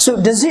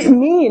 So does it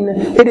mean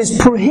it is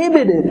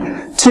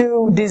prohibited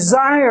to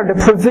desire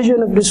the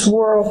provision of this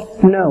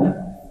world? No.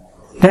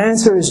 The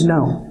answer is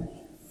no.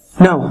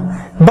 No.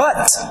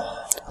 But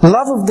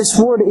love of this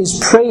world is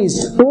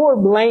praised or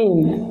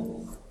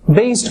blamed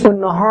based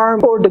on the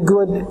harm or the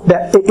good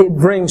that it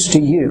brings to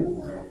you.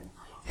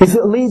 If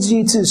it leads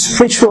you to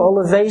spiritual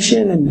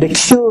elevation and the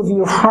cure of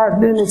your heart,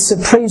 then it's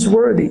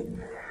praiseworthy.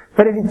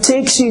 But if it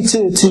takes you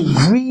to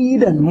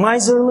greed and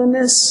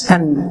miserliness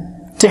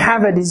and to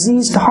have a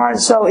diseased heart,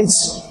 so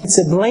it's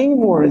a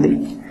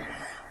blameworthy.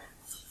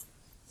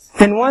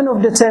 And one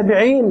of the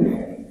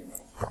tabi'een,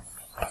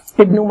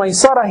 Ibn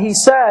Maysara, he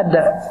said,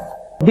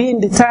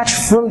 being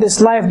detached from this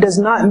life does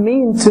not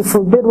mean to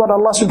forbid what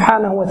Allah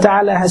subhanahu wa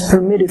ta'ala has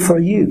permitted for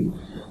you.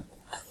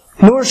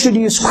 Nor should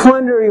you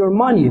squander your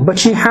money,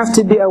 but you have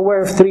to be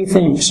aware of three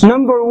things.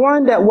 Number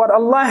one, that what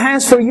Allah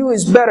has for you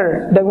is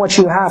better than what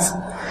you have.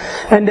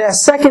 And the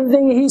second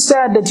thing, he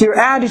said that your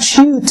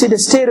attitude to the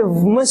state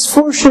of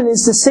misfortune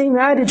is the same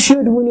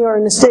attitude when you are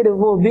in a state of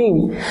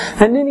well-being.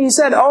 And then he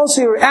said also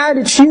your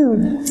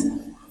attitude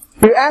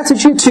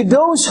to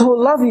those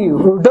who love you,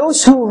 or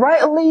those who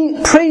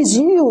rightly praise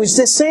you, is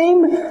the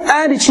same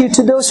attitude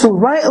to those who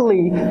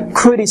rightly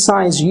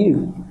criticize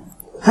you.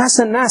 That's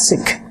a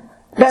nasik.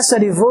 That's a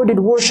devoted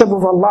worship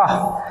of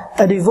Allah.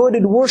 A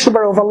devoted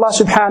worshipper of Allah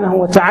subhanahu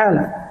wa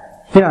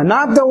ta'ala.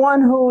 Not the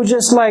one who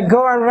just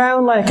go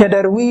around like a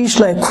darwish,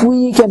 like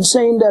weak and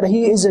saying that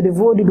he is a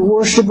devoted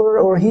worshipper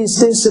or he is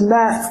this and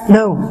that.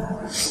 No.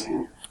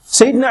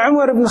 Sayyidina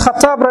Umar ibn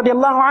Khattab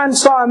radiallahu anh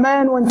saw a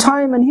man one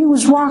time and he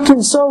was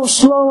walking so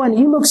slow and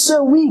he looked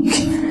so weak.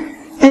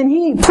 And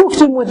he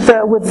poked him with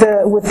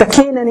the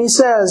cane and he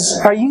says,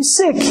 "Are you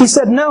sick?" He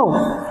said, "No,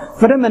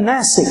 but I'm a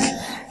nasik."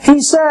 He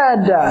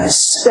said,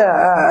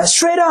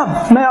 straight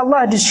up, may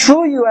Allah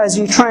destroy you as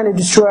you're trying to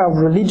destroy our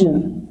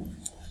religion.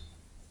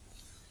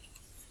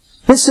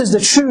 This is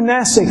the true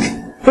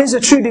nasik. He is a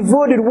true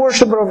devoted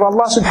worshipper of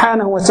Allah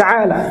subhanahu wa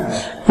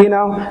ta'ala.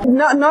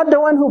 Not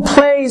the one who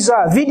plays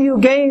video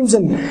games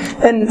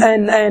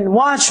and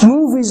watch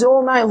movies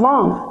all night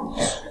long.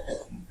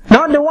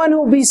 Not the one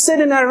who will be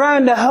sitting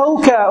around the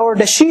hookah or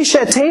the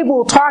shisha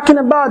table talking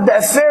about the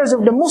affairs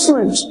of the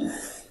Muslims.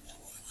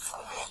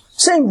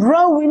 Saying,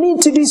 bro, we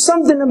need to do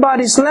something about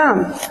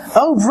Islam.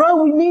 Oh,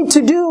 bro, we need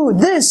to do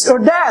this or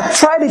that.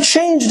 Try to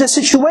change the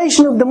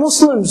situation of the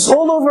Muslims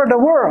all over the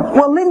world.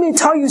 Well, let me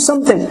tell you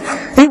something.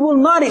 It will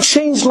not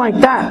change like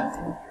that.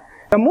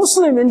 A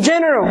Muslim in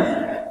general,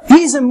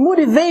 he is a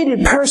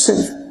motivated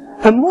person.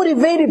 A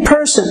motivated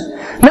person.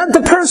 Not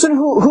the person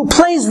who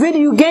plays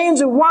video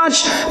games and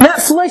watch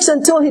Netflix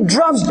until he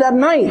drops that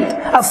night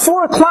at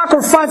 4 o'clock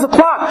or 5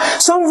 o'clock.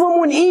 Some of them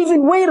would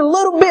even wait a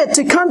little bit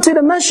to come to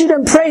the masjid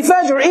and pray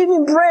Fajr or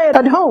even pray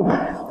at home.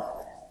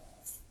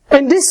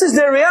 And this is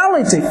their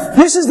reality.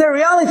 This is their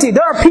reality.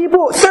 There are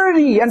people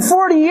 30 and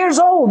 40 years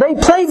old. They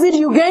play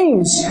video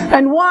games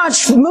and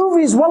watch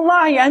movies,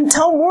 wallahi,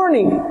 until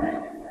morning.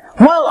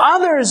 While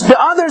the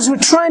others who are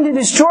trying to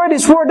destroy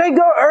this world, they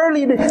go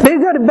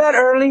to bed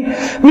early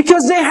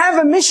because they have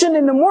a mission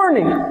in the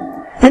morning.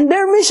 And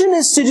their mission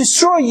is to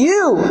destroy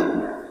you.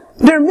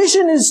 Their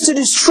mission is to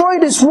destroy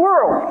this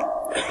world.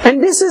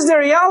 And this is the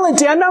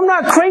reality. And I'm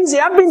not crazy.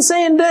 I've been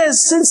saying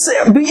this since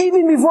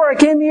even before I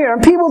came here.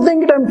 And people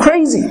think that I'm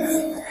crazy.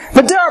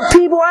 But there are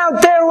people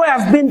out there who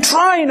have been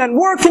trying and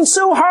working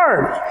so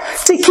hard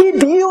to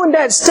keep you in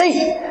that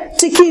state,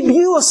 to keep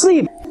you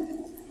asleep.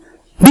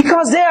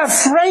 Because they're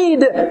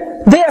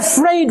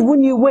afraid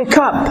when you wake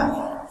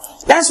up.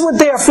 That's what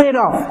they're afraid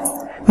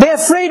of. They're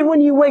afraid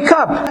when you wake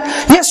up.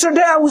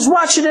 Yesterday I was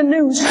watching the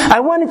news. I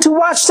wanted to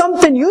watch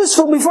something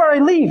useful before I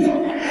leave.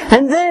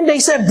 And then they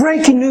said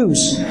breaking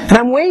news. And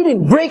I'm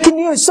waiting. Breaking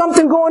news.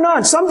 Something going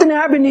on. Something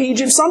happened in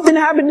Egypt. Something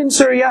happened in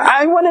Syria.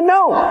 I want to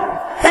know.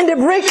 And the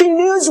breaking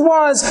news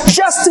was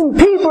Justin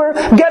Bieber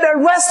got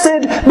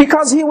arrested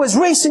because he was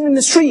racing in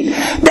the street.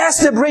 That's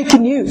the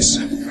breaking news.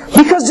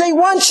 Because they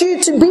want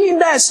you to be in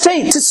that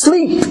state, to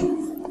sleep.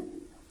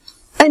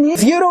 And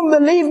if you don't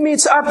believe me,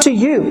 it's up to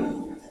you.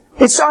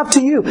 It's up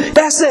to you.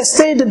 That's the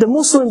state that the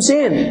Muslims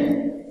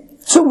in.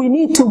 So we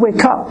need to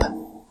wake up.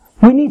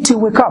 We need to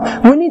wake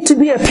up. We need to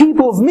be a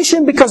people of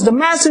mission, because the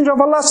Messenger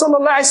of Allah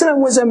ﷺ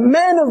was a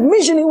man of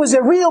mission. He was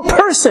a real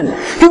person.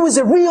 He was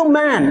a real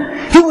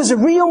man. He was a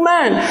real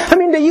man. I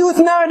mean, the youth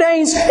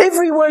nowadays,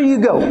 everywhere you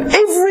go,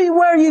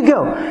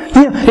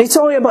 they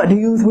tell you about the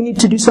youth. We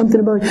need to do something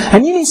about it.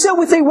 And you need to say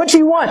with it, what do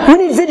you want?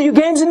 We need video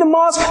games in the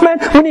mosque, man.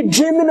 We need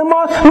gym in the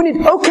mosque.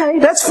 Okay,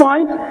 that's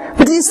fine.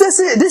 But this is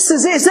it.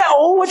 Is that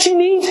all what you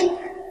need?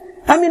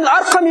 I mean,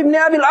 Al-Arqam ibn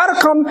Abi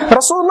Al-Arqam,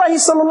 Rasulullah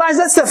ﷺ,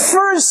 that's the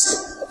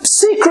first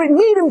secret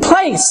meeting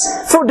place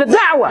for the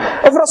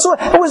da'wah of Rasul.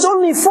 It was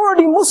only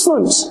 40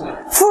 Muslims.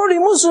 40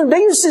 Muslims. They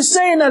used to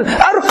say in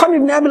Al-Arqam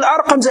ibn Abi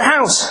Al-Arqam's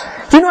house.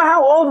 You know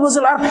how old was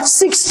Al-Arqam?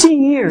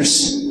 16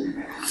 years.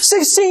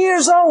 16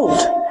 years old.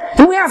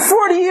 And we have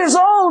 40 years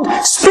old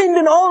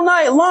spending all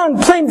night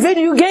long playing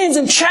video games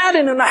and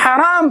chatting on the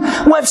haram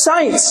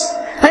websites.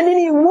 And then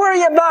you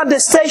worry about the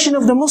station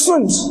of the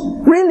Muslims.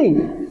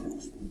 Really?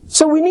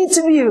 So we need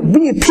to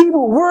be a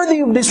people worthy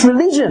of this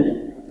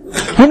religion.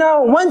 You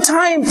know, one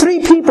time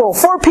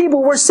 4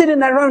 people were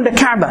sitting around the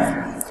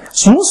Kaaba.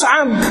 So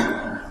Mus'ab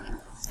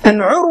and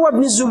Urwa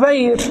ibn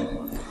Zubayr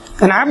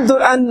and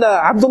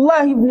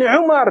Abdullah ibn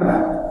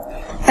Umar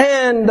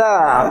and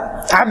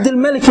Abdul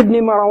Malik ibn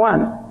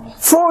Marwan.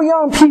 4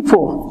 young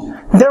people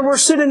that were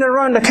sitting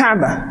around the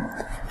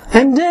Kaaba.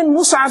 And then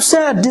Mus'ab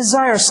said,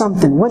 desire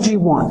something. What do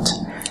you want?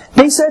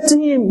 They said to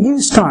him,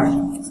 you start.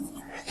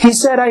 He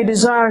said, I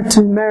desire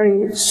to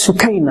marry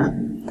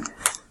Sukaina,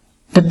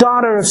 the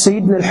daughter of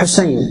Sayyidina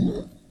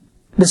al-Husayn,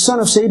 the son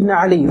of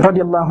Sayyidina Ali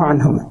radiallahu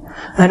anhum.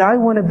 And I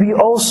want to be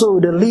also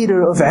the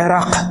leader of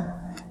Iraq.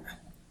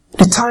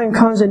 The time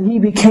comes and he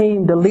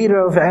became the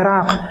leader of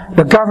Iraq,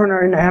 the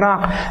governor in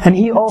Iraq, and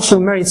he also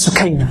married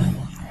Sukaina.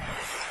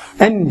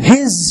 And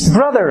his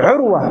brother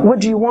Urwa, what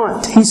do you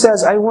want? He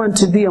says, I want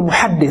to be a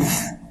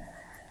muhaddith.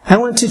 I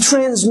want to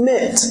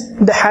transmit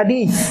the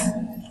hadith.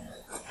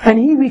 And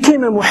he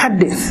became a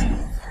muhaddith.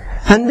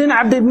 And then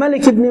Abdul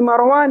Malik ibn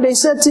Marwan, they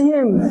said to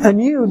him,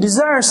 and you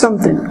desire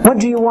something. What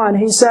do you want?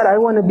 He said, I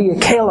want to be a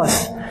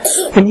caliph.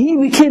 And he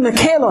became a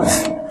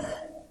caliph.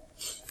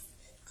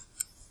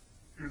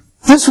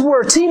 These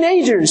were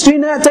teenagers. Do you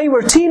know that they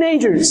were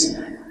teenagers?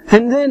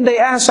 And then they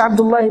asked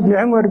Abdullah ibn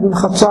Umar ibn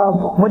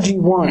Khattab, what do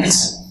you want?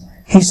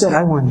 He said,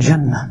 I want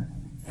Jannah.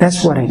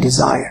 That's what I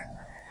desire.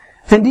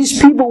 And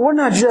these people were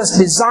not just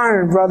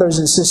desiring, brothers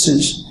and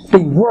sisters.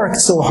 They worked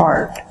so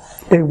hard.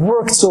 They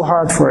worked so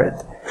hard for it.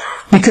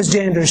 Because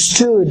they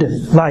understood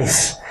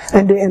life.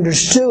 And they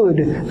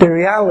understood the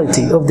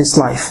reality of this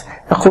life.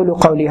 أقول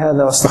قولي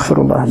هذا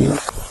وأستغفر الله لي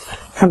ولكم.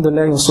 الحمد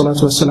لله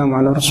والصلاة والسلام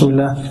على رسول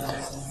الله.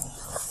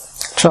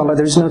 Inshallah,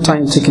 there is no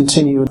time to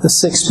continue the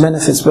 6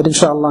 benefits, but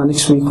inshallah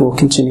next week we'll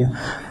continue.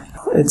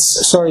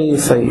 Sorry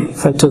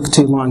if I took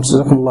too long.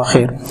 جزاكم الله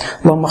خير.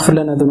 اللهم اغفر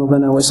لنا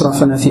ذنوبنا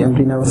وإسرافنا في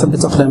أمرنا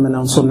وثبت أقدامنا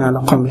وانصرنا على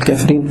القوم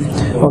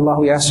الكافرين. Oh Allah,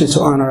 we ask you to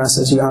honor us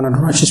as you honored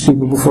righteous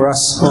people before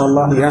us. Oh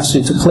Allah, we ask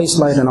you to place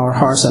light in our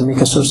hearts and make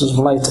us sources of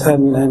light.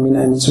 آمين آمين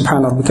آمين.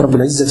 سبحان ربك رب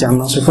العزة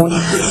عما يصفون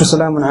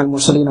وسلام على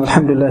المرسلين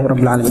والحمد لله رب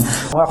العالمين.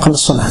 وأقم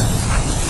الصلاة.